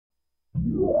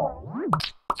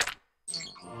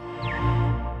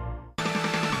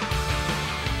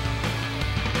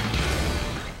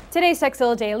Today's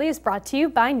Tekzilla Daily is brought to you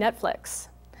by Netflix.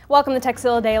 Welcome to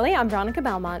Tekzilla Daily, I'm Veronica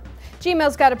Belmont.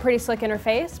 Gmail's got a pretty slick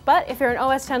interface, but if you're an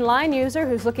OS X line user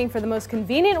who's looking for the most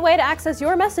convenient way to access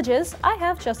your messages, I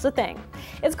have just the thing.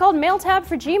 It's called MailTab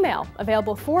for Gmail,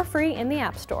 available for free in the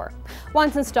App Store.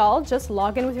 Once installed, just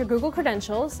log in with your Google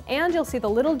credentials, and you'll see the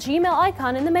little Gmail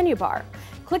icon in the menu bar.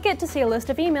 Click it to see a list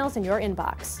of emails in your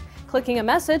inbox. Clicking a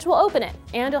message will open it,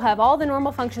 and you'll have all the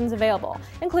normal functions available,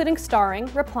 including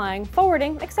starring, replying,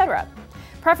 forwarding, etc.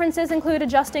 Preferences include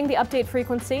adjusting the update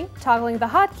frequency, toggling the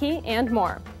hotkey, and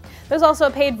more. There's also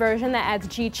a paid version that adds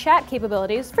G-Chat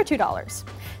capabilities for $2.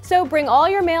 So bring all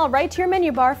your mail right to your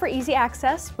menu bar for easy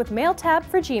access with MailTab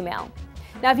for Gmail.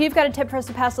 Now, if you've got a tip for us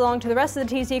to pass along to the rest of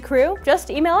the TZ crew, just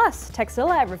email us,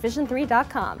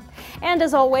 tekzilla@revision3.com. And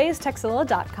as always,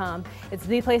 tekzilla.com. It's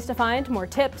the place to find more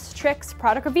tips, tricks,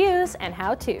 product reviews, and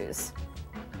how-tos.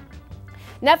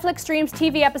 Netflix streams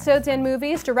TV episodes and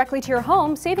movies directly to your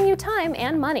home, saving you time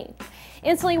and money.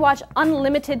 Instantly watch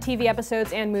unlimited TV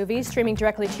episodes and movies streaming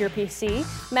directly to your PC,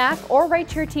 Mac, or right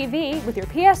to your TV with your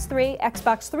PS3,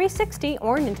 Xbox 360,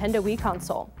 or Nintendo Wii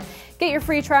console. Get your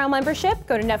free trial membership,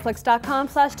 go to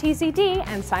netflix.com/tzd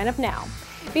and sign up now.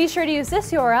 Be sure to use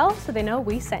this URL so they know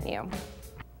we sent you.